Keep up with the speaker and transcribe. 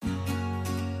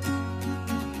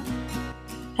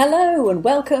Hello and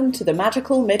welcome to the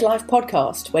Magical Midlife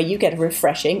Podcast, where you get a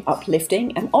refreshing,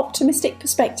 uplifting and optimistic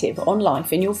perspective on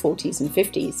life in your 40s and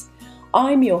 50s.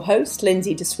 I'm your host,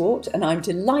 Lindsay de Swart, and I'm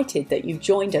delighted that you've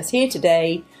joined us here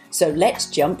today, so let's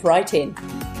jump right in.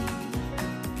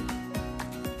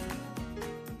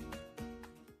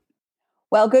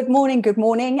 Well, good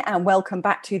morning, and welcome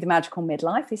back to the Magical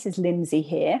Midlife. This is Lindsay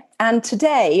here, and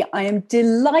today I am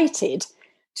delighted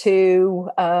to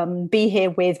be here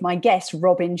with my guest,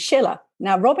 Robin Schiller.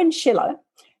 Now, Robin Schiller,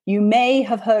 you may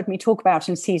have heard me talk about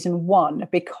in season 1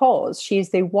 because she's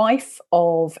the wife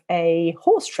of a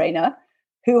horse trainer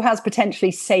who has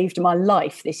potentially saved my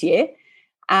life this year.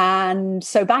 And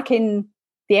so back in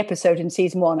the episode in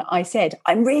season 1, I said,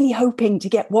 I'm really hoping to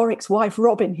get Warwick's wife,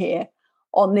 Robin, here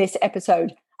on this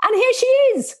episode. And here she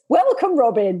is. Welcome,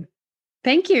 Robin.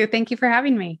 Thank you. Thank you for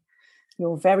having me.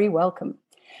 You're very welcome.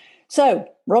 So,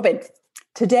 Robin,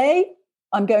 today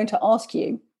I'm going to ask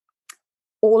you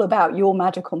all about your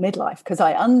magical midlife because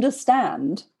I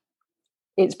understand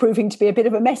it's proving to be a bit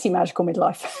of a messy magical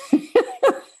midlife.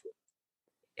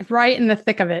 Right in the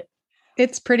thick of it.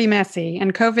 It's pretty messy,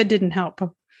 and COVID didn't help.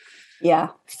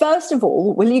 Yeah. First of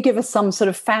all, will you give us some sort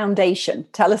of foundation?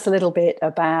 Tell us a little bit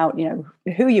about,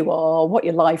 who you are, what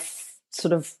your life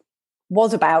sort of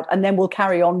was about, and then we'll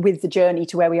carry on with the journey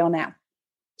to where we are now.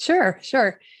 Sure.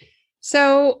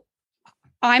 So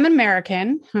I'm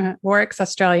American. Warwick's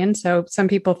Australian. So some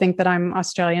people think that I'm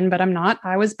Australian, but I'm not.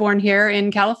 I was born here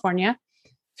in California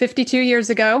 52 years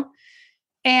ago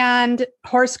and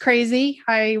horse crazy.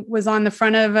 I was on the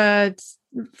front of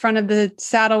the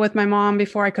saddle with my mom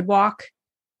before I could walk.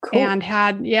 Cool. And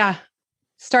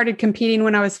started competing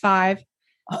when I was 5.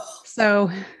 Oh.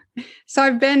 So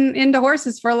I've been into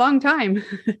horses for a long time.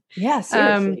 Yeah,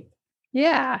 seriously.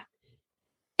 Yeah.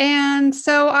 And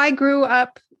so I grew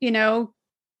up,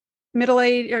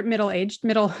 middle-aged.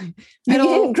 You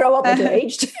didn't grow up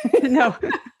middle-aged. No,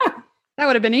 that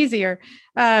would have been easier.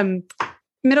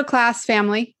 Middle-class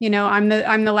family. I'm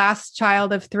the last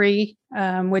child of 3,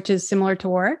 which is similar to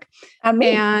Warwick. And me.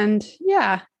 And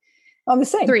yeah, I'm the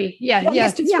same. 3. Yeah.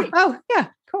 Oh, yeah.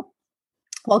 Cool.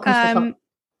 Welcome to the club.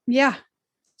 Yeah.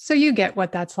 So you get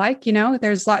what that's like,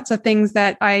 there's lots of things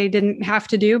that I didn't have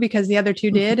to do because the other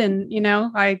 2 did. And,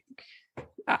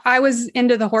 I was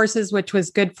into the horses, which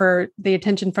was good for the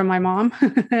attention from my mom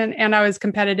and I was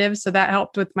competitive. So that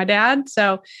helped with my dad.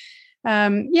 So,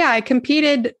 I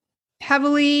competed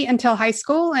heavily until high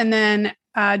school. And then,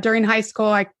 during high school,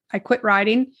 I quit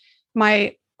riding.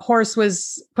 My horse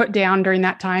was put down during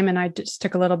that time and I just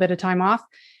took a little bit of time off.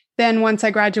 Then once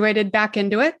I graduated, back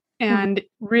into it. And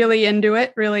really into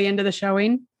the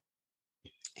showing,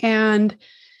 and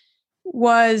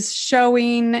was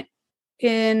showing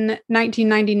in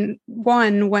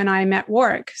 1991 when I met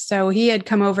Warwick. So he had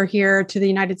come over here to the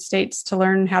United States to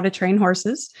learn how to train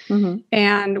horses. Mm-hmm.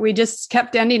 And we just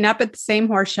kept ending up at the same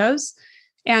horse shows.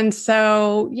 And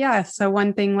so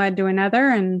one thing led to another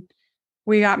and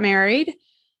we got married.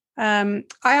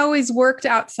 I always worked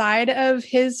outside of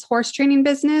his horse training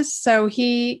business. So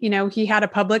he had a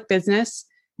public business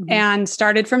and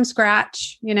started from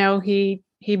scratch. He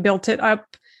built it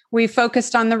up. We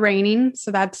focused on the reining. So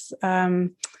that's,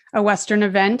 a Western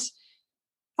event.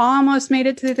 Almost made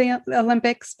it to the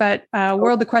Olympics, but,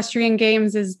 World Equestrian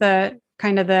Games is the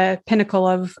kind of the pinnacle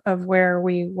of where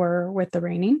we were with the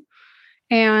reining.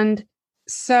 And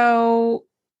so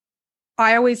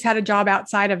I always had a job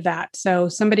outside of that. So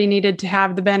somebody needed to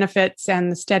have the benefits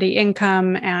and the steady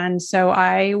income. And so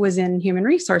I was in human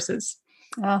resources.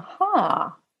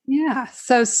 Aha. Yeah.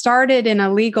 So started in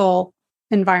a legal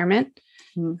environment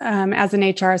as an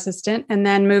HR assistant and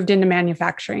then moved into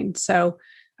manufacturing. So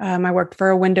I worked for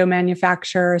a window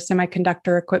manufacturer,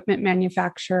 semiconductor equipment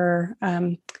manufacturer.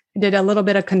 I did a little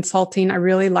bit of consulting. I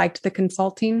really liked the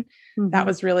consulting. That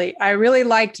was I really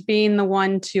liked being the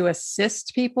one to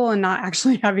assist people and not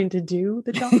actually having to do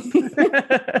the job.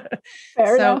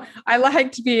 Fair enough. I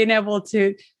liked being able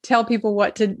to tell people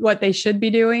what they should be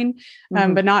doing,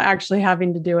 but not actually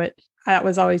having to do it. That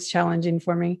was always challenging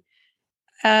for me.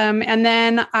 And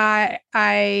then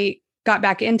I got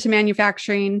back into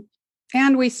manufacturing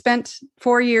and we spent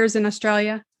 4 years in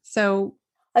Australia. So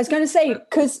I was going to say,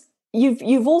 because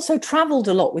you've also traveled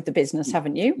a lot with the business,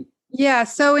 haven't you? Yeah.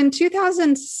 So in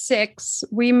 2006,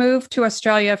 we moved to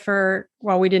Australia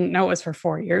we didn't know it was for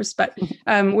 4 years, but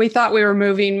we thought we were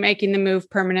making the move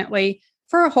permanently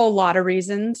for a whole lot of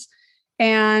reasons.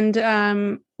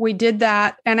 And we did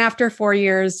that. And after 4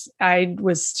 years, I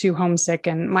was too homesick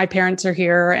and my parents are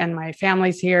here and my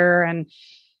family's here. And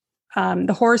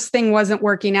the horse thing wasn't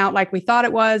working out like we thought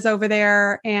it was over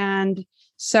there. And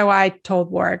so I told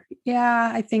Warwick,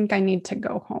 yeah, I think I need to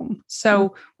go home.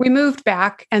 So we moved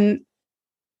back, and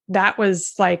that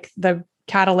was like the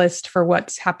catalyst for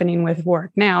what's happening with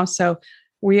Warwick now. So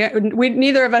we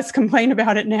neither of us complain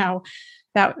about it now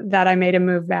that I made a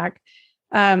move back,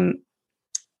 and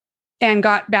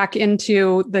got back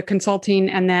into the consulting.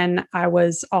 And then I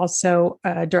was also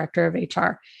a director of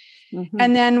HR.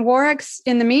 And then Warwick's,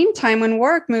 in the meantime, when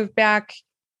Warwick moved back,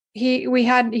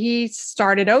 he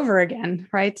started over again,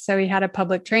 right? So he had a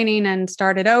public training and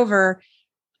started over,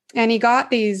 and he got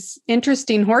these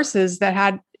interesting horses that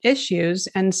had issues.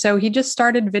 And so he just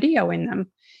started videoing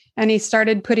them, and he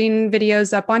started putting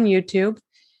videos up on YouTube,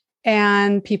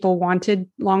 and people wanted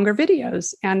longer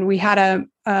videos. And we had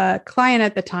a client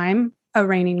at the time, a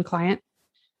reining client.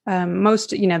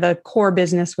 The core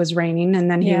business was reining, and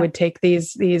then he would take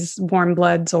these warm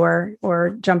bloods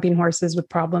or jumping horses with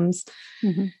problems.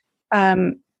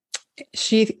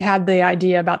 She had the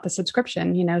idea about the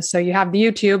subscription, so you have the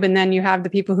YouTube, and then you have the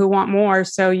people who want more.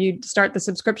 So you start the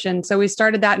subscription. So we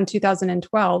started that in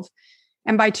 2012.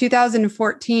 And by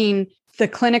 2014, the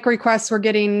clinic requests were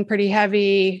getting pretty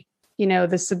heavy.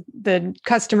 The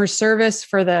customer service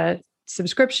for the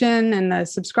subscription and the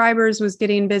subscribers was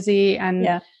getting busy.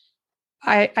 And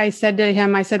I said to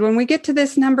him, when we get to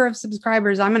this number of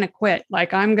subscribers, I'm going to quit.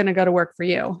 Like, I'm going to go to work for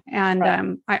you.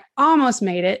 And I almost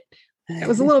made it. It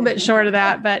was a little bit short of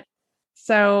that, but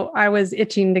so I was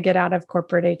itching to get out of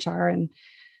corporate HR, and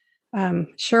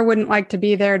sure wouldn't like to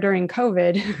be there during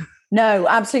COVID. No,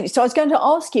 absolutely. So I was going to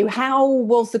ask you, how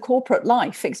was the corporate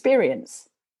life experience?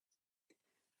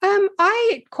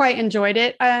 I quite enjoyed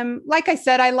it. Like I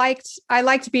said, I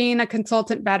liked being a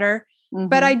consultant better,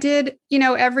 but I did,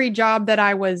 every job that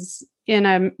I was in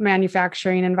a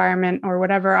manufacturing environment or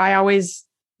whatever, I always,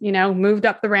 moved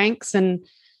up the ranks and,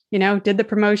 did the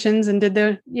promotions and did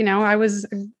the, I was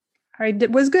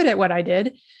good at what I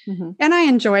did, and I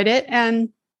enjoyed it. And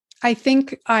I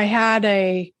think I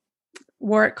had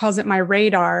Warwick calls it my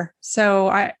radar.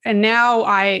 So now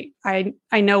I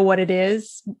know what it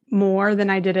is more than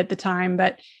I did at the time,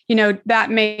 but that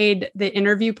made the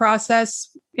interview process,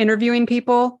 interviewing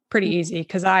people, pretty easy,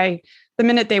 because the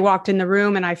minute they walked in the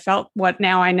room and I felt what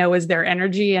now I know is their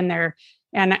energy and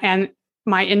and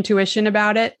my intuition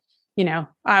about it,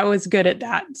 I was good at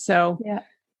that. So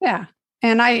yeah.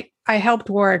 And I helped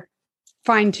Warwick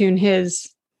fine tune he's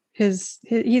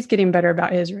getting better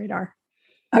about his radar.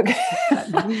 Okay.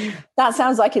 That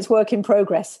sounds like it's work in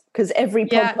progress, because every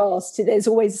podcast, there's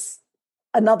always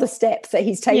another step that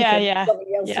he's taken.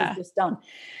 Something else has just done.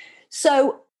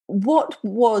 So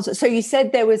so you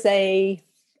said there was a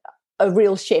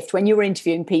real shift when you were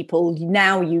interviewing people.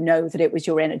 Now you know that it was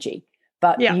your energy,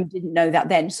 but you didn't know that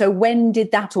then. So when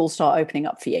did that all start opening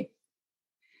up for you?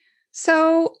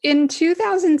 So in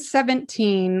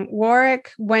 2017,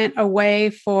 Warwick went away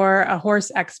for a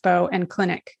horse expo and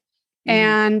clinic.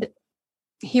 And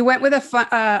he went with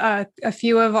a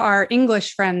few of our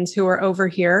English friends who were over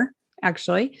here,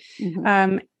 actually.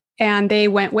 And they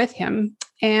went with him.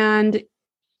 And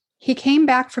he came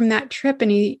back from that trip,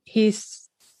 and he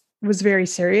was very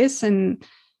serious. And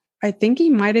I think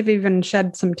he might have even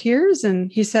shed some tears.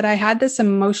 And he said, I had this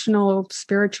emotional,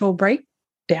 spiritual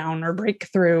breakdown or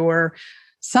breakthrough or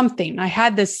something. I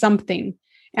had this something.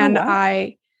 And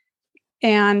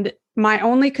and my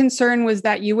only concern was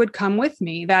that you would come with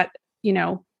me, that,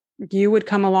 you would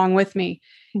come along with me.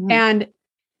 And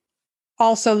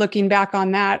also looking back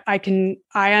on that,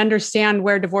 I understand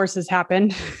where divorces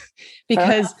happen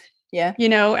because,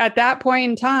 at that point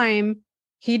in time,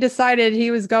 he decided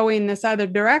he was going this other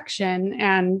direction.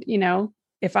 And,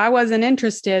 if I wasn't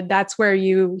interested, that's where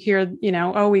you hear,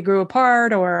 we grew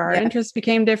apart or our interests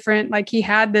became different. Like, he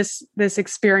had this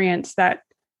experience that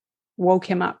woke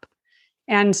him up.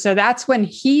 And so that's when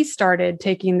he started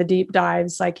taking the deep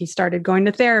dives. Like, he started going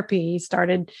to therapy, he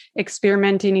started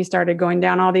experimenting, he started going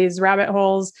down all these rabbit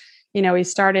holes. He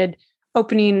started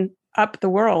opening up the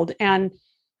world. And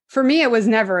for me, it was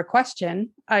never a question.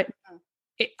 I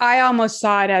almost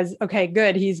saw it as, okay,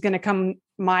 good, he's going to come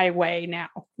my way now,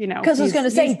 Because I was going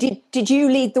to say, did you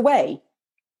lead the way?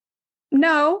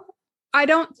 No, I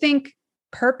don't think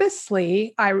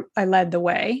purposely I led the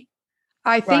way.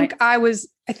 I think I was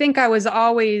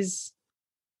always,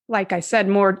 like I said,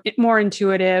 more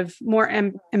intuitive, more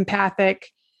empathic.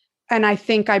 And I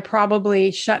think I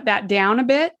probably shut that down a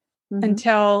bit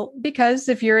because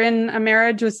if you're in a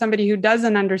marriage with somebody who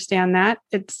doesn't understand that,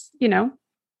 it's,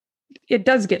 it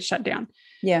does get shut down.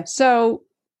 Yeah. So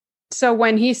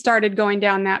when he started going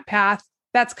down that path,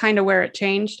 that's kind of where it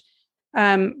changed.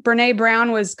 Brene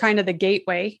Brown was kind of the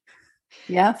gateway.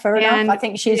 Yeah, fair enough. I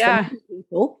think she's for many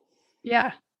people.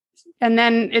 Yeah. And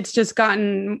then it's just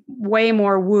gotten way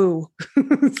more woo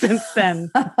since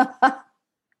then.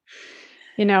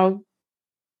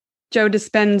 Joe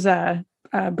Dispenza,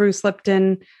 Bruce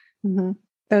Lipton,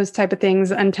 those type of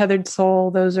things, Untethered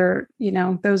Soul. Those are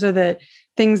the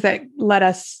things that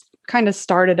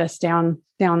started us down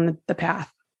the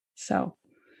path. So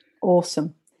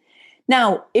awesome.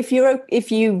 Now, if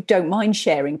you don't mind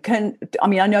sharing,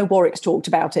 I know Warwick's talked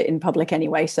about it in public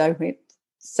anyway, so it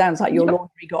sounds like your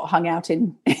laundry got hung out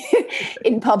in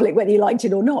in public, whether you liked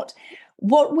it or not.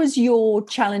 What was your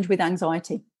challenge with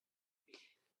anxiety?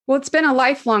 Well, it's been a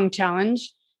lifelong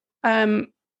challenge.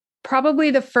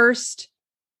 Probably the first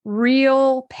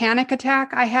real panic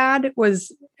attack I had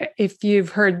was, if you've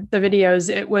heard the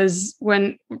videos, it was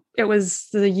when it was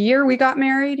the year we got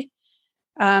married.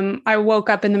 I woke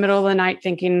up in the middle of the night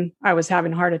thinking I was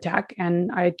having a heart attack,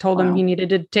 and I told him he needed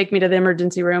to take me to the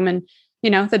emergency room. And,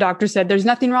 the doctor said, there's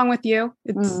nothing wrong with you.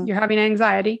 You're having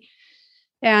anxiety.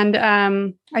 And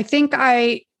I think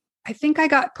I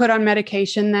got put on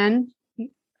medication then.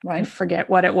 Right. I forget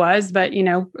what it was, but,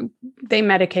 they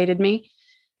medicated me.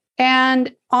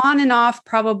 And on and off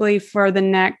probably for the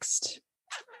next,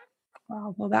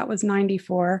 that was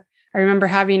 94. I remember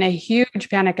having a huge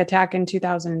panic attack in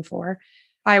 2004.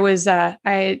 I was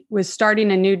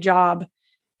starting a new job,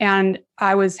 and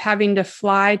I was having to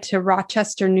fly to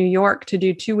Rochester, New York to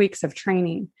do 2 weeks of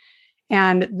training.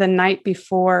 And the night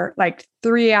before,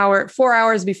 4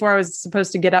 hours before I was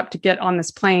supposed to get on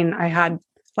this plane, I had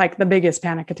the biggest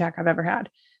panic attack I've ever had,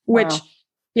 which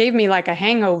gave me a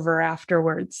hangover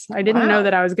afterwards. I didn't know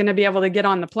that I was going to be able to get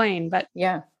on the plane, but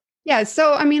yeah.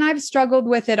 So, I've struggled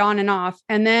with it on and off.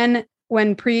 And then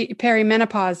when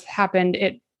perimenopause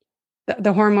happened,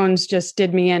 the hormones just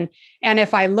did me in. And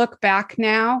if I look back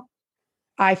now,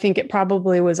 I think it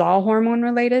probably was all hormone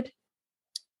related.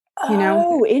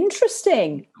 Oh,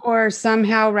 interesting. Or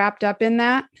somehow wrapped up in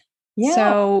that. Yeah.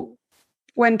 So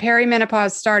when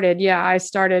perimenopause started, I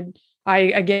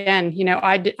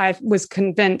was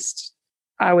convinced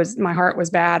my heart was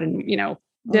bad, and,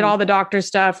 did all the doctor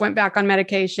stuff, went back on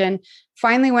medication,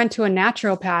 finally went to a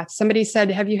naturopath. Somebody said,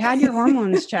 have you had your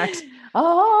hormones checked?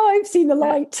 Oh, I've seen the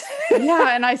light.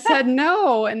 Yeah. And I said,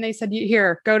 no. And they said,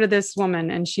 here, go to this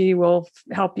woman and she will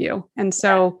help you. And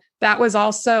so that was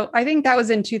also, I think that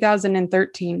was in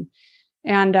 2013.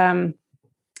 And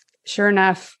sure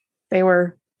enough, they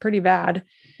were pretty bad.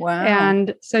 Wow.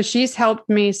 And so she's helped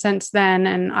me since then.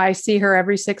 And I see her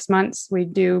every 6 months. We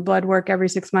do blood work every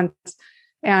 6 months.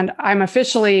 And I'm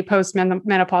officially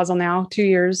post-menopausal now, 2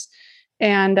 years.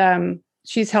 And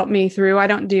she's helped me through. I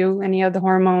don't do any of the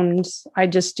hormones. I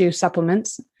just do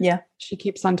supplements. Yeah. She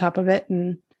keeps on top of it.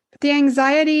 But the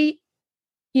anxiety,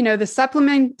 the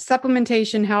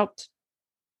supplementation helped.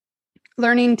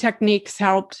 Learning techniques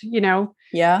helped,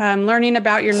 learning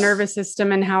about your nervous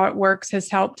system and how it works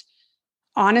has helped.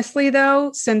 Honestly,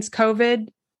 though, since COVID,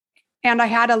 and I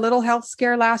had a little health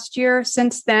scare last year,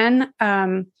 since then,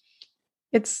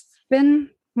 it's been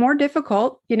more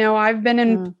difficult. I've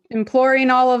been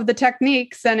imploring all of the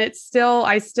techniques, and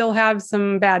I still have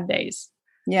some bad days.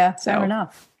 Yeah, fair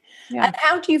enough. Yeah. And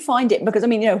how do you find it? Because,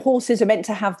 horses are meant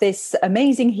to have this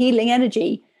amazing healing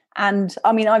energy. And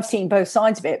I've seen both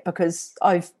sides of it, because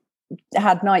I've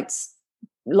had nights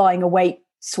lying awake,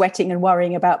 sweating and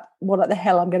worrying about what the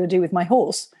hell I'm going to do with my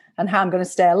horse and how I'm going to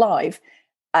stay alive,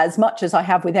 as much as I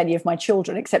have with any of my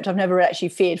children, except I've never actually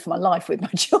feared for my life with my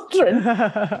children.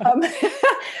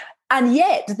 And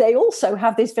yet they also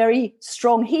have this very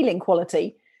strong healing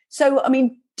quality. So,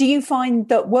 do you find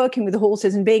that working with the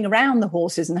horses and being around the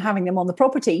horses and having them on the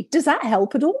property, does that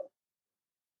help at all?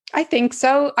 I think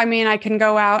so. I can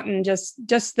go out and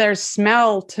just their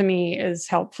smell to me is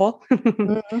helpful.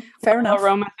 Fair enough.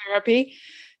 Aromatherapy.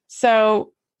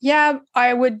 So yeah,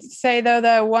 I would say though,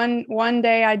 the one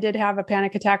day I did have a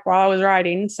panic attack while I was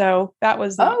riding. So that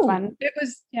was not fun. It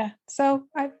was, yeah. So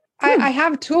I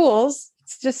have tools.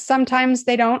 It's just sometimes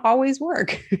they don't always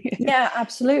work. Yeah,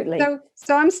 absolutely.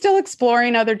 So I'm still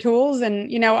exploring other tools. And,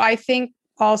 I think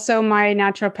also my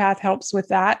naturopath helps with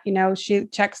that. She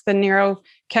checks the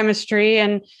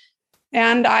neurochemistry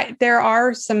and there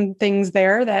are some things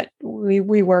there that we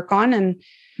work on, and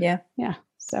yeah.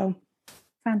 So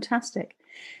fantastic.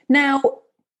 Now,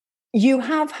 you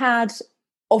have had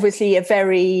obviously a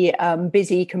very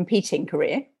busy competing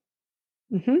career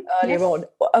earlier on.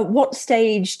 At what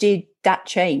stage did that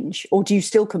change, or do you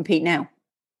still compete now?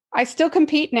 I still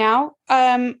compete now.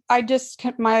 My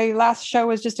last show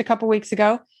was just a couple weeks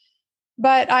ago.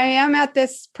 but I am at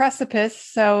this precipice.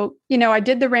 So, you know, I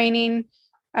did the reining.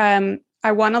 I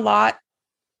won a lot,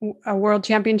 a world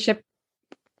championship.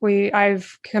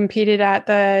 I've competed at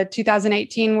the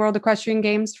 2018 World Equestrian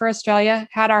Games for Australia.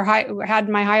 Had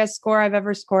my highest score I've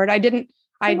ever scored.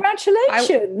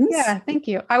 Congratulations! Yeah, thank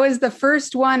you. I was the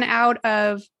first one out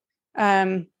of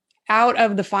the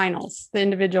finals, the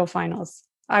individual finals.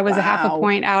 I was a half a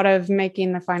point out of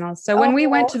making the finals. So when we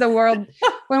went to the World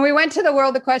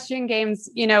Equestrian Games,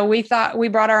 you know, we thought we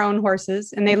brought our own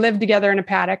horses, and they lived together in a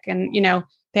paddock, and you know,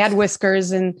 they had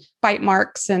whiskers and bite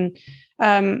marks, and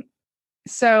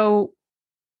so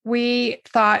we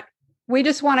thought, we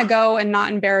just want to go and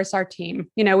not embarrass our team.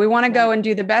 You know, we want to go and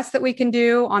do the best that we can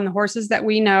do on the horses that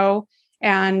we know,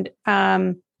 and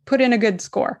put in a good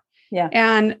score. Yeah.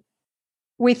 And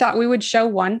we thought we would show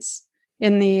once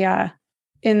in the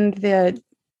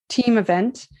team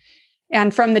event.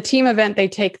 And from the team event, they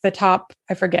take the top,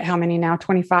 I forget how many now,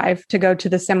 25, to go to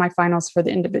the semifinals for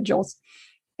the individuals.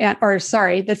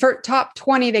 The top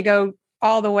 20, they go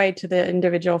all the way to the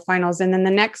individual finals. And then the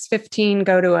next 15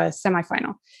 go to a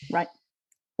semifinal. Right.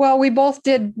 Well, we both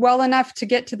did well enough to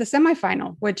get to the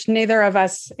semifinal, which neither of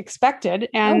us expected.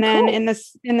 And then in the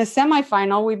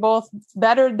semifinal, we both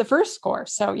bettered the first score.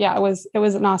 So yeah, it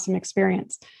was an awesome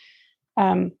experience.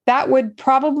 That would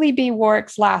probably be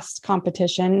Warwick's last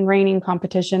reining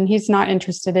competition. He's not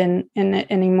interested in it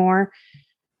anymore.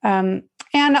 And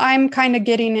I'm kind of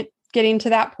getting to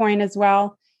that point as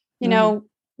well. You know,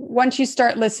 once you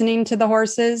start listening to the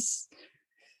horses,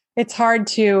 it's hard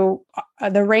to,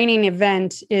 the reining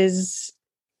event is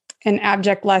an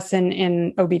abject lesson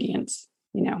in obedience.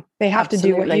 You know, they have to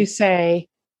do what you say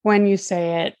when you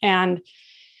say it. And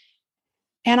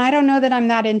I don't know that I'm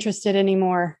that interested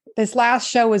anymore. This last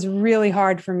show was really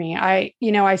hard for me.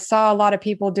 I saw a lot of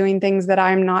people doing things that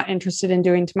I'm not interested in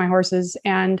doing to my horses.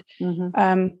 And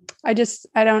I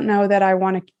don't know that I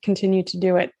want to continue to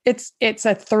do it. It's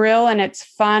a thrill, and it's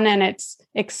fun, and it's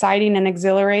exciting and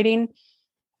exhilarating.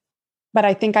 But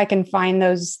I think I can find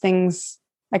those things.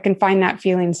 I can find that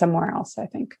feeling somewhere else, I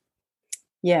think.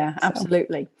 Yeah,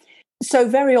 absolutely. So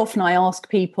very often I ask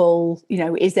people, you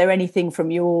know, is there anything from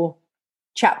your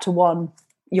chapter 1,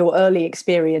 your early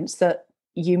experience, that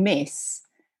you miss?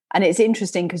 And it's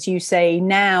interesting because you say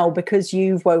now, because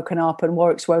you've woken up and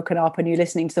Warwick's woken up and you're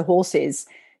listening to the horses,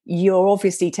 you're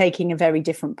obviously taking a very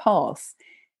different path.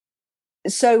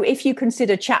 So if you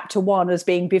consider chapter 1 as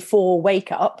being before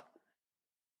wake up,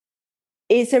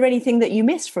 is there anything that you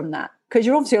miss from that? Because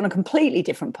you're obviously on a completely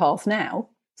different path now,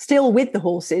 still with the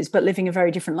horses, but living a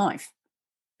very different life.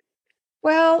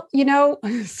 Well, you know,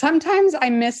 sometimes I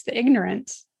miss the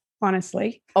ignorance,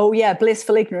 honestly. Oh, yeah.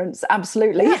 Blissful ignorance.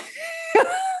 Absolutely.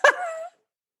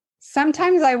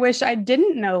 Sometimes I wish I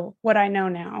didn't know what I know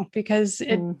now, because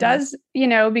it does, you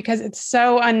know, because it's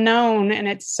so unknown, and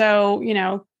it's so, you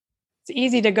know, it's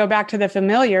easy to go back to the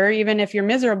familiar. Even if you're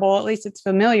miserable, at least it's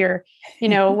familiar, you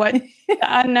know, what the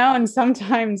unknown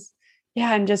sometimes.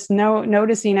 Yeah. And just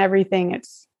noticing everything.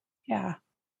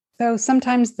 So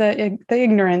sometimes the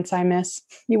ignorance I miss.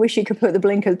 You wish you could put the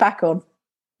blinkers back on.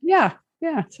 Yeah.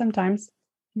 Yeah. Sometimes.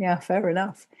 Yeah. Fair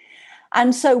enough.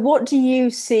 And so what do you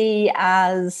see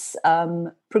as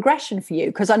progression for you?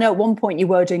 Because I know at one point you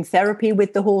were doing therapy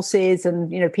with the horses,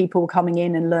 and, you know, people coming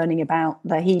in and learning about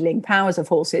the healing powers of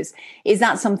horses. Is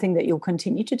that something that you'll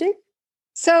continue to do?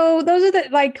 So those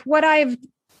are what I've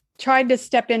tried to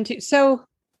step into. So,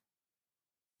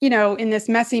 you know, in this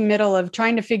messy middle of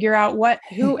trying to figure out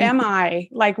who am I?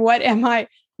 Like, what am I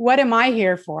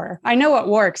here for? I know what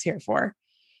Warwick's here for.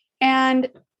 And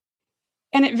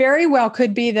it very well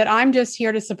could be that I'm just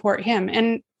here to support him.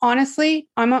 And honestly,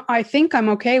 I think I'm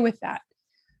okay with that.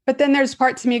 But then there's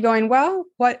parts of me going, well,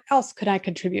 what else could I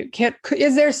contribute?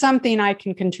 Is there something I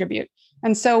can contribute?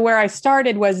 And so where I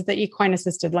started was the equine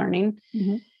assisted learning.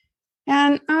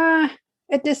 And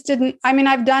it just didn't, I mean,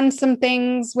 I've done some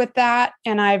things with that,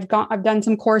 and I've done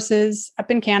some courses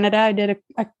up in Canada. I did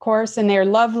a course, and they're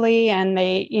lovely. And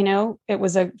they, you know, it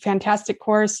was a fantastic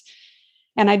course.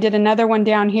 And I did another one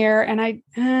down here, and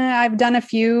I've done a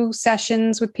few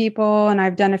sessions with people, and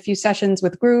I've done a few sessions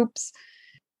with groups.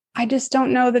 I just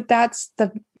don't know that that's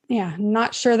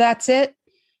not sure that's it.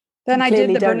 Then I did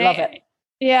the Brene.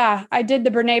 Yeah, I did the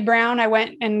Brene Brown. I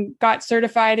went and got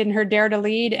certified in her Dare to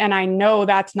Lead, and I know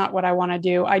that's not what I want to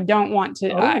do. I don't want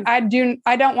to. I don't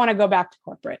want to go back to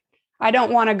corporate. I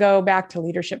don't want to go back to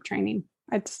leadership training.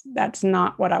 That's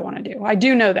not what I want to do. I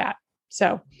do know that.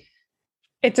 So.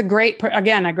 It's a great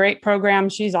program.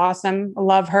 She's awesome. I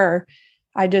love her.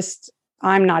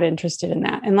 I'm not interested in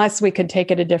that unless we could take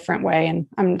it a different way. And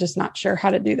I'm just not sure how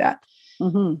to do that.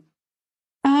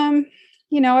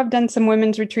 I've done some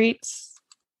women's retreats.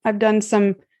 I've done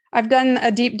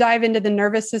a deep dive into the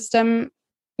nervous system,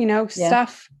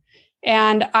 stuff.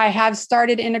 And I have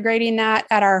started integrating that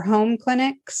at our home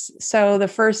clinics. So the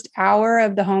first hour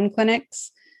of the home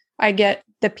clinics, I get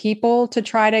the people to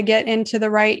try to get into the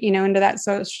right, into that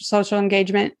social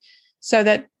engagement, so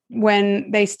that when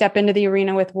they step into the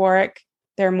arena with Warwick,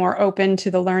 they're more open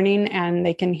to the learning and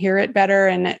they can hear it better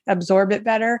and absorb it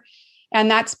better.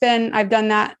 And I've done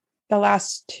that the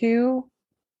last 2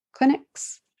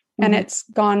 clinics, and it's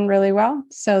gone really well.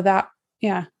 So that's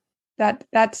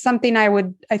something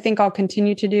I think I'll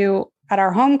continue to do at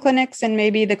our home clinics and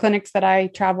maybe the clinics that I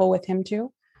travel with him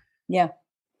to. Yeah.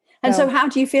 And so how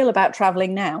do you feel about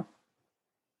traveling now?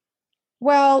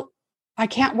 Well, I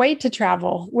can't wait to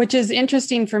travel, which is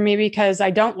interesting for me because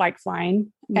I don't like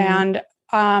flying. And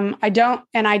I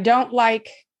don't like,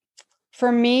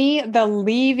 for me, the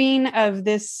leaving of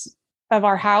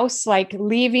our house, like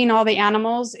leaving all the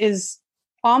animals, is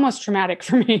almost traumatic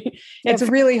for me. It's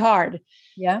really hard.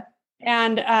 Yeah.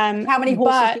 And how many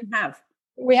horses do you have?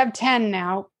 We have 10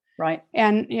 now. Right.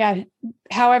 And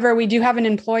however, we do have an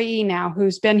employee now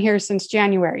who's been here since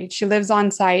January. She lives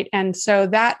on site. And so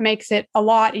that makes it a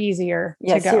lot easier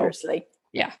to go. Seriously.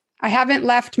 Yeah. I haven't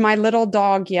left my little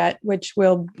dog yet,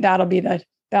 that'll be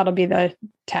the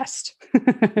test.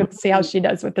 See how she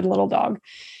does with the little dog.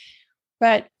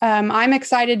 But I'm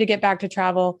excited to get back to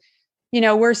travel.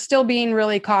 We're still being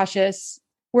really cautious.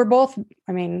 We're both,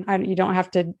 you don't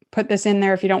have to put this in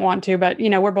there if you don't want to, but,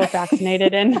 we're both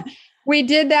vaccinated. And we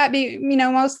did that,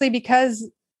 mostly because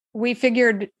we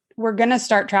figured we're going to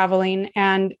start traveling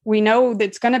and we know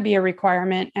that's going to be a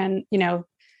requirement. And,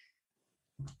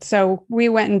 so we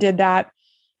went and did that.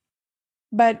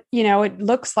 But, it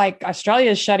looks like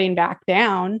Australia is shutting back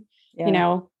down.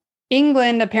 Yeah.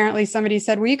 England, apparently somebody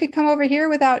said, well, you could come over here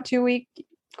without 2-week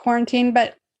quarantine,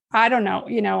 but I don't know.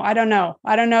 I don't know.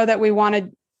 I don't know that we want to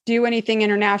do anything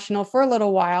international for a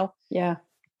little while. Yeah.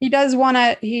 He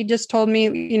just told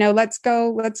me, let's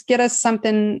get us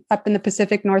something up in the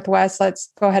Pacific Northwest.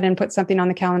 Let's go ahead and put something on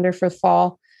the calendar for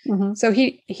fall. Mm-hmm. So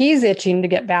he's itching to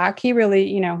get back. He really,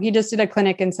 he just did a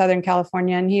clinic in Southern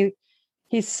California and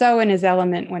he's so in his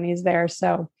element when he's there.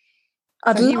 So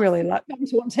he really loves to come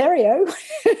to Ontario.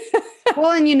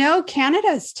 Well, and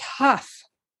Canada's tough.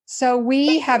 So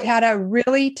we have had a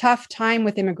really tough time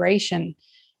with immigration.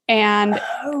 And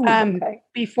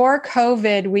before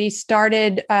COVID, we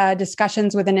started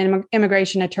discussions with an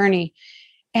immigration attorney.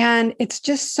 And it's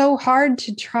just so hard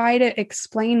to try to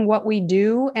explain what we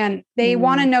do. And they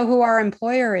want to know who our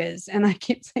employer is. And I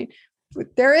keep saying,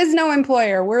 there is no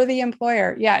employer. We're the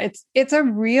employer. Yeah, it's a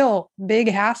real big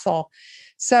hassle.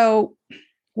 So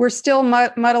we're still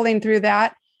muddling through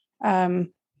that.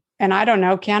 And I don't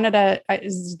know, Canada,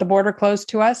 is the border closed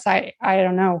to us? I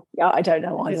don't know. Yeah, I don't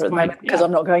know either at the moment because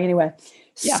I'm not going anywhere.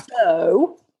 Yeah.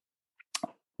 So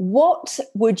what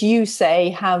would you say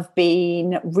have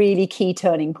been really key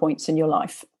turning points in your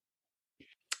life?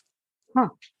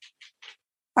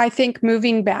 I think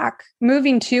moving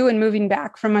to and moving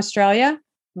back from Australia.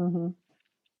 Mm-hmm.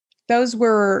 Those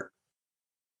were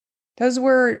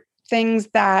things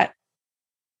that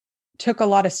took a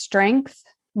lot of strength,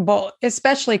 but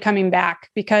especially coming back,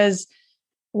 because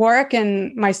Warwick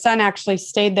and my son actually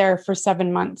stayed there for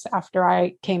 7 months after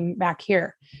I came back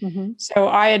here. Mm-hmm. So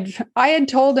I had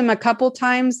told him a couple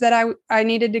times that I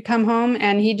needed to come home,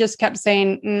 and he just kept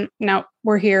saying, no,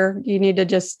 we're here. You need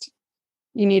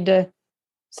to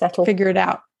settle, figure it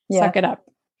out, suck it up.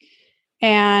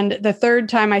 And the third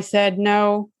time I said,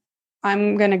 no,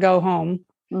 I'm going to go home.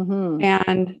 Mm-hmm.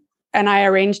 And I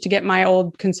arranged to get my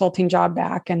old consulting job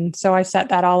back. And so I set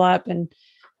that all up,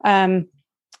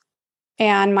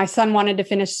 and my son wanted to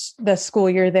finish the school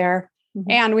year there.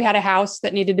 Mm-hmm. And we had a house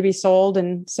that needed to be sold.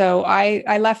 And so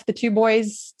I left the 2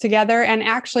 boys together. And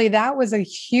actually that was a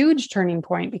huge turning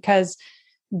point because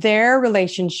their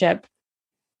relationship,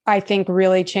 I think,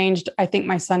 really changed. I think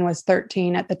my son was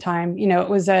 13 at the time. It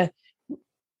was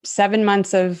 7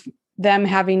 months of them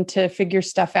having to figure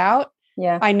stuff out.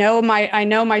 Yeah. I know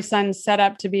my son's set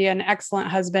up to be an excellent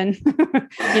husband.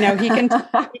 He can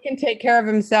take care of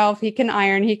himself. He can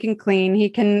iron, he can clean, he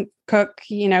can cook,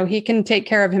 he can take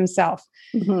care of himself,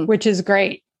 mm-hmm. which is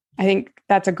great. I think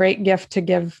that's a great gift to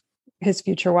give his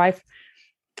future wife.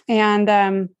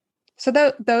 And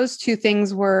so those 2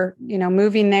 things were,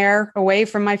 moving there away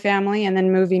from my family and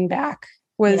then moving back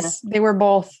they were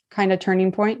both kind of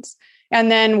turning points. And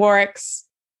then Warwick's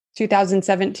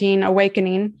 2017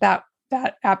 awakening, that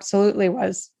absolutely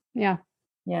was. Yeah.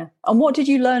 Yeah. And what did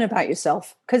you learn about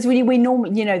yourself? Because we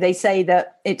normally, they say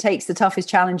that it takes the toughest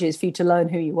challenges for you to learn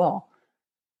who you are.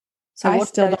 So I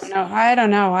still don't know. I don't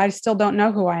know. I still don't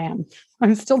know who I am.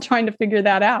 I'm still trying to figure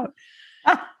that out.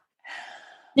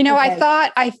 You know, Okay.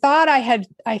 I thought I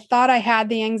had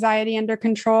the anxiety under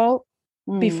control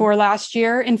before last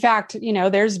year. In fact, you know,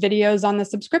 there's videos on the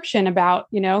subscription about,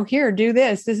 you know, here, do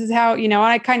this. This is how, you know,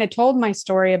 I kind of told my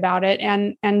story about it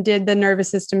and did the nervous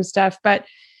system stuff. But,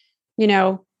 you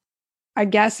know, I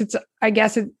guess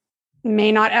it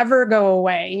may not ever go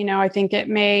away. You know, I think it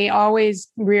may always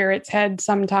rear its head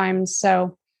sometimes.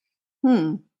 So,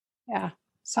 yeah.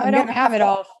 So I don't have it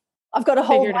all. I've got to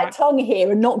hold my tongue here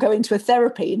and not go into a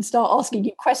therapy and start asking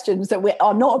you questions that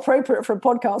are not appropriate for a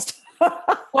podcast.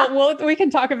 well, we can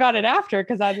talk about it after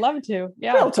because I'd love to.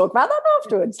 Yeah. We'll talk about that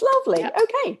afterwards. Lovely. Yeah.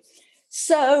 Okay.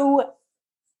 So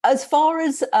as far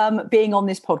as being on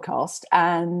this podcast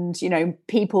and, you know,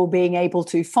 people being able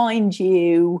to find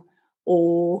you,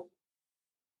 or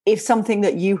if something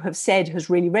that you have said has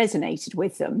really resonated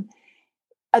with them,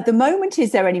 at the moment,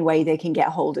 is there any way they can get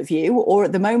hold of you? Or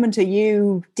at the moment, are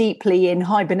you deeply in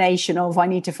hibernation of, I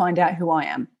need to find out who I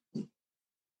am?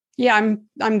 Yeah,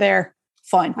 I'm there.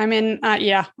 Fine. I'm in,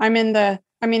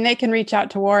 they can reach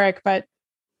out to Warwick, but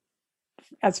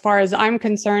as far as I'm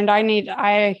concerned, we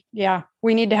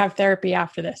need to have therapy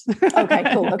after this.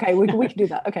 Okay, cool. Okay, we can do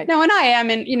that. Okay. No, and I am,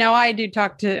 and, you know, I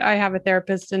have a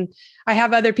therapist and I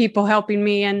have other people helping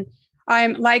me. And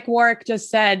I'm, like Warwick just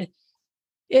said,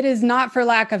 it is not for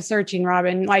lack of searching,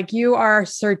 Robin. Like, you are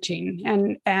searching,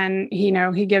 and you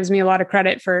know, he gives me a lot of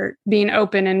credit for being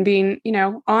open and being, you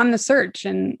know, on the search.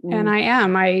 And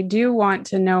I do want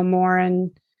to know more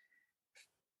and,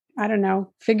 I don't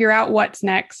know, figure out what's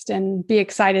next and be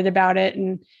excited about it.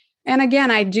 And again,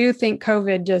 I do think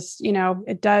COVID just, you know,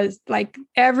 it does, like,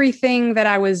 everything that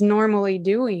I was normally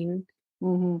doing,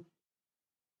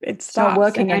 it stops. Not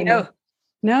working anymore.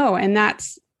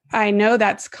 I know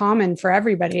that's common for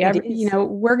everybody. You know,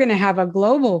 we're going to have a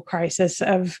global crisis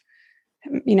of,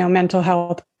 you know, mental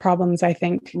health problems, I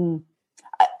think.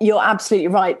 You're absolutely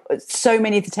right. So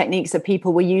many of the techniques that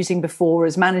people were using before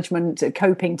as management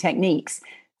coping techniques,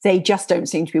 they just don't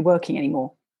seem to be working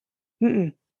anymore.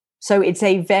 So it's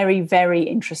a very, very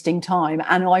interesting time.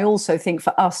 And I also think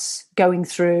for us going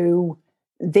through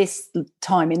this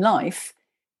time in life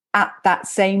at that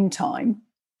same time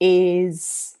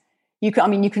is... You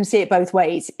can see it both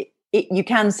ways. You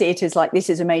can see it as like, this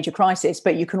is a major crisis,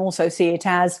 but you can also see it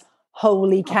as,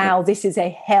 holy cow, this is a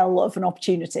hell of an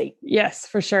opportunity. Yes,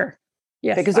 for sure.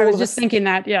 Yes, because I was just thinking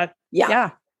that.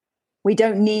 Yeah. We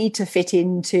don't need to fit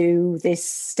into this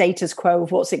status quo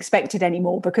of what's expected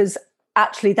anymore, because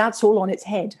actually that's all on its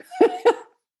head.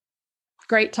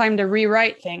 Great time to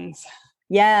rewrite things.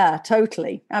 Yeah,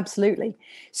 totally. Absolutely.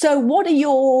 So what are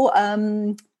your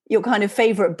kind of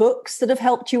favorite books that have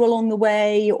helped you along the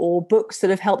way, or books that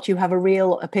have helped you have a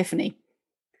real epiphany?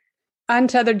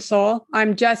 Untethered Soul.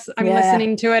 I'm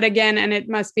listening to it again, and it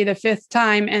must be the 5th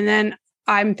time. And then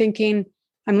I'm thinking,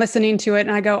 I'm listening to it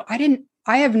and I go,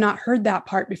 I have not heard that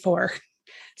part before.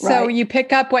 So you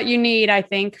pick up what you need, I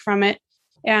think, from it.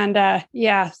 And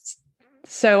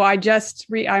so I just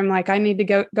I'm like, I need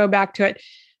to go back to it.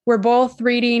 We're both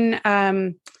reading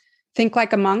Think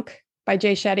Like a Monk by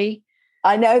Jay Shetty.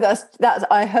 I know that's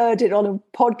I heard it on a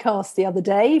podcast the other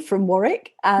day from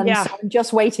Warwick, and so I'm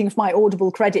just waiting for my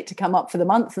Audible credit to come up for the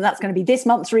month, and that's going to be this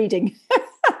month's reading.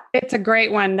 It's a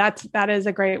great one. That is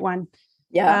a great one.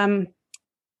 Yeah.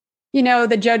 You know,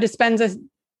 the Joe Dispenza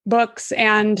books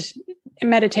and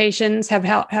meditations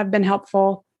have been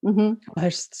helpful. Well,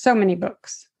 there's so many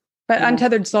books, but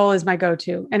Untethered Soul is my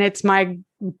go-to, and it's my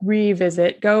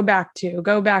revisit. Go back to.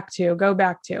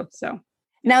 So.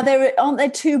 Now, aren't there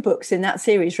 2 books in that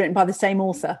series written by the same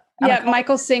author?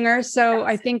 Michael Singer. So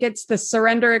I think it's The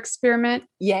Surrender Experiment.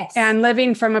 Yes. And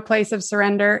Living from a Place of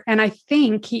Surrender. And I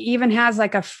think he even has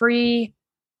like a free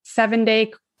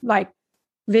 7-day like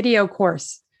video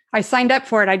course. I signed up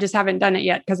for it. I just haven't done it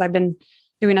yet because I've been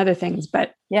doing other things.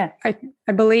 But yeah, I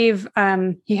believe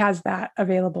he has that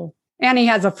available. And he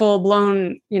has a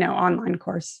full-blown, you know, online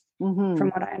course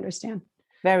from what I understand.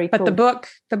 Very cool. But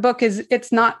the book is,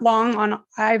 it's not long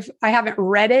I haven't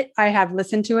read it. I have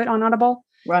listened to it on Audible.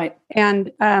 Right.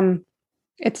 And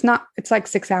it's like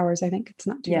 6 hours, I think. It's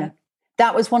not too bad.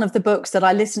 That was one of the books that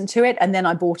I listened to it and then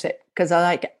I bought it because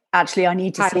I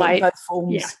need to see it in both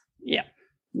forms. Yeah.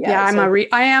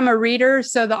 I am a reader,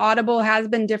 so the Audible has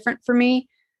been different for me.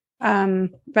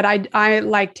 But I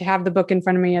like to have the book in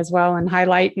front of me as well and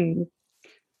highlight and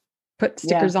put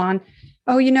stickers on.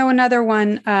 Oh, you know, another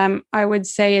one I would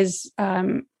say is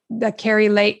the Carrie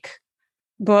Lake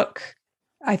book.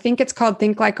 I think it's called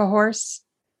Think Like a Horse.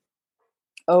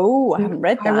 Oh, I haven't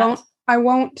read that. I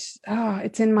won't. Oh,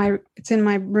 it's in my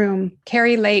room.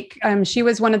 Carrie Lake. She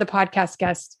was one of the podcast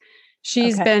guests.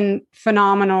 She's been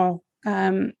phenomenal.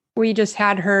 We just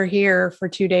had her here for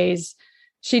 2 days.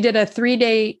 She did a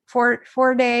 3-day,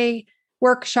 4-day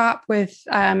workshop with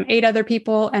 8 other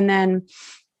people, and then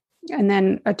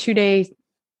a 2-day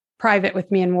private with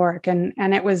me and Warwick, and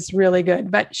it was really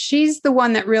good. But she's the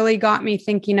one that really got me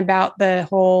thinking about the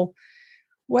whole,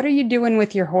 what are you doing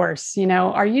with your horse? You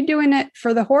know, are you doing it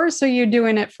for the horse or are you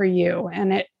doing it for you?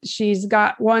 And she's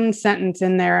got one sentence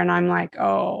in there and I'm like,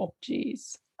 oh,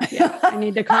 geez. Yeah, I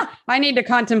need to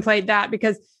contemplate that,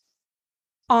 because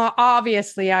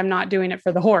obviously I'm not doing it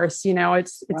for the horse. You know,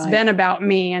 it's been about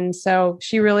me. And so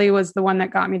she really was the one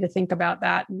that got me to think about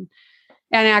that. And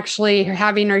actually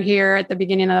having her here at the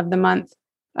beginning of the month.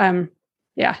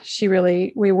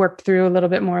 We worked through a little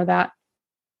bit more of that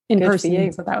in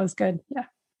person. So that was good. Yeah.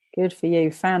 Good for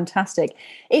you. Fantastic.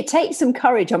 It takes some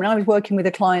courage. I mean, I was working with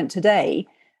a client today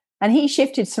and he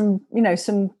shifted some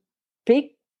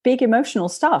big emotional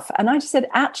stuff. And I just said,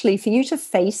 actually, for you to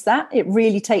face that, it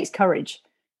really takes courage,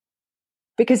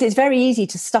 because it's very easy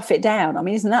to stuff it down. I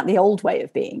mean, isn't that the old way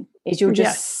of being? Is you'll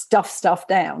just stuff stuff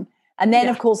down. And then,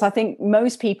 of course, I think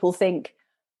most people think,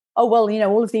 oh, well, you know,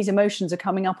 all of these emotions are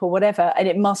coming up or whatever, and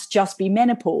it must just be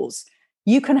menopause.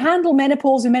 You can handle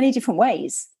menopause in many different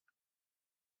ways.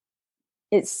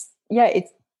 You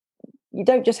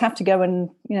don't just have to go and,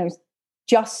 you know,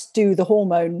 just do the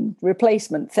hormone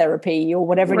replacement therapy or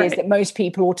whatever it is that most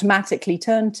people automatically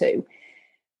turn to.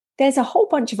 There's a whole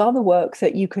bunch of other work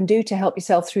that you can do to help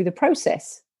yourself through the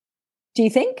process. Do you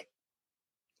think?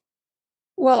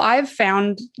 Well, I've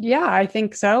found, I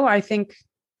think so. I think,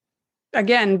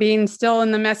 again, being still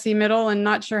in the messy middle and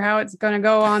not sure how it's going to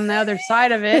go on the other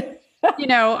side of it, you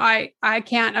know, I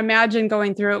can't imagine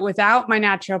going through it without my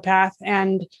naturopath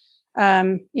and,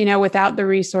 you know, without the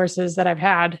resources that I've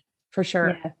had, for sure.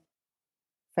 Yeah.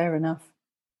 Fair enough.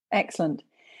 Excellent.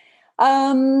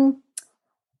 So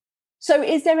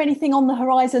is there anything on the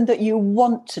horizon that you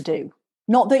want to do?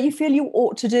 Not that you feel you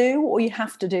ought to do or you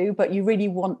have to do, but you really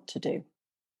want to do?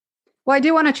 Well, I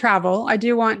do want to travel. I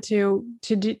do want to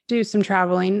do some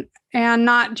traveling, and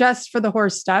not just for the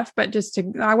horse stuff, but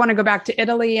I want to go back to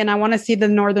Italy and I want to see the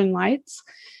Northern Lights.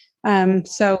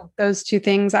 So those 2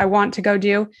 things I want to go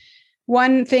do.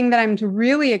 One thing that I'm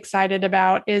really excited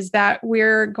about is that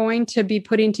we're going to be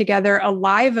putting together a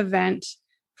live event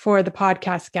for the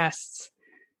podcast guests.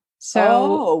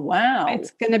 So wow.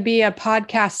 It's going to be a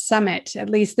podcast summit.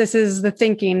 At least this is the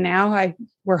thinking now.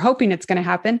 We're hoping it's going to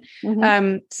happen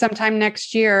sometime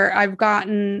next year. I've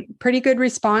gotten pretty good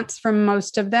response from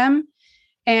most of them.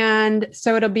 And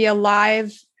so it'll be a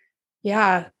live,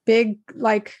 big,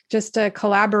 like just a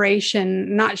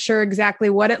collaboration. Not sure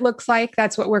exactly what it looks like.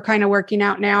 That's what we're kind of working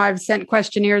out now. I've sent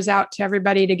questionnaires out to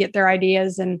everybody to get their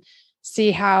ideas and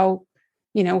see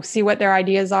what their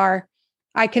ideas are.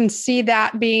 I can see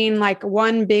that being like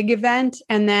one big event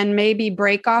and then maybe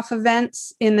break off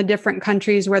events in the different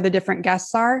countries where the different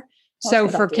guests are. So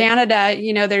for Canada,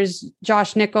 you know, there's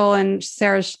Josh Nickel and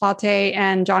Sarah Schlatte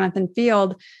and Jonathan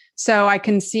Field. So I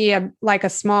can see a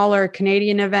smaller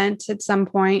Canadian event at some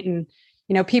point. And,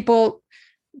 you know, people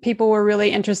were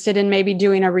really interested in maybe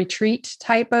doing a retreat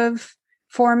type of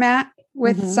format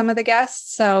with some of the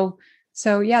guests. So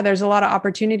yeah, there's a lot of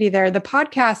opportunity there. The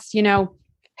podcast, you know,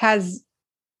 has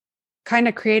kind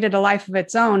of created a life of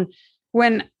its own.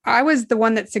 When I was the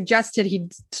one that suggested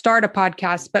he'd start a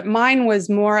podcast, but mine was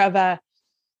more of a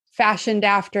fashioned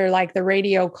after like the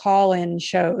radio call-in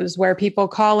shows where people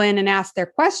call in and ask their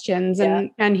questions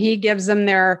and he gives them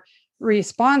their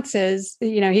responses.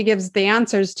 You know, he gives the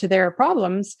answers to their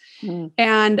problems.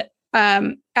 And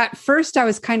at first I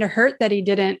was kind of hurt that he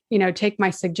didn't, you know, take my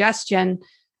suggestion.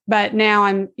 But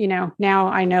now now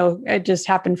I know it just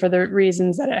happened for the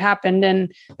reasons that it happened.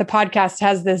 And the podcast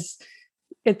has this,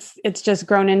 it's just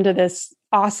grown into this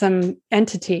awesome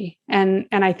entity. And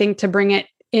I think to bring it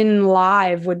in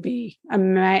live would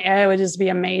just be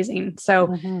amazing.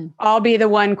 So I'll be the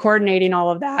one coordinating all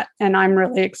of that. And I'm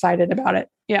really excited about it.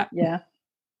 Yeah. Yeah.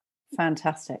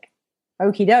 Fantastic.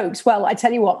 Okie dokes. Well, I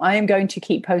tell you what, I am going to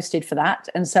keep posted for that.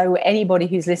 And so anybody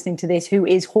who's listening to this who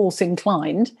is horse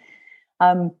inclined,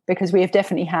 because we have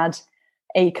definitely had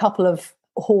a couple of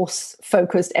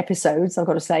horse-focused episodes, I've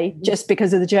got to say, just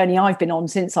because of the journey I've been on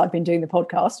since I've been doing the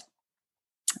podcast.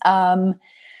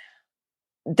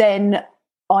 Then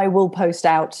I will post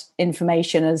out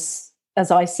information as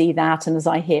I see that and as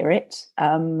I hear it.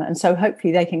 And so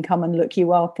hopefully they can come and look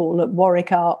you up or look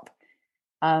Warwick up,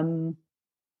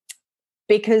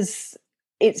 because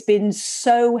it's been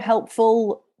so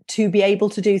helpful to be able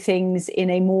to do things in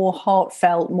a more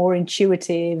heartfelt, more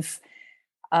intuitive,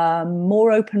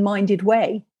 more open-minded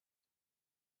way.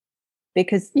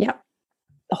 Because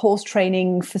horse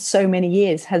training for so many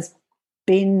years has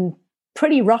been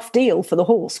pretty rough deal for the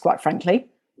horse, quite frankly.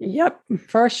 Yep,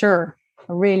 for sure.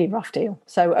 A really rough deal.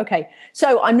 So, okay.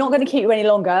 So I'm not going to keep you any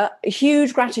longer. A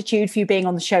huge gratitude for you being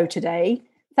on the show today.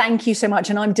 Thank you so much.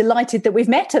 And I'm delighted that we've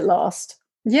met at last.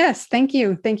 Yes, thank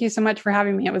you. Thank you so much for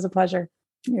having me. It was a pleasure.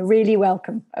 You're really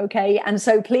welcome. Okay. And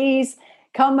so please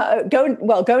go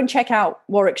and check out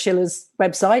Warwick Schiller's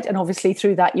website. And obviously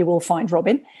through that, you will find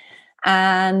Robin.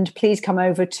 And please come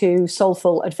over to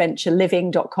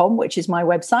soulfuladventureliving.com, which is my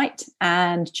website,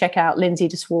 and check out Lindsay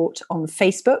de Swart on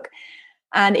Facebook.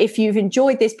 And if you've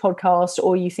enjoyed this podcast,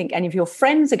 or you think any of your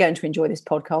friends are going to enjoy this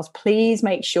podcast, please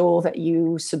make sure that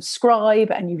you subscribe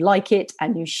and you like it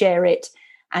and you share it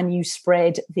and you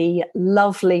spread the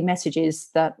lovely messages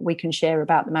that we can share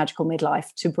about the magical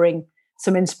midlife to bring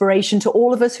some inspiration to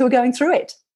all of us who are going through it.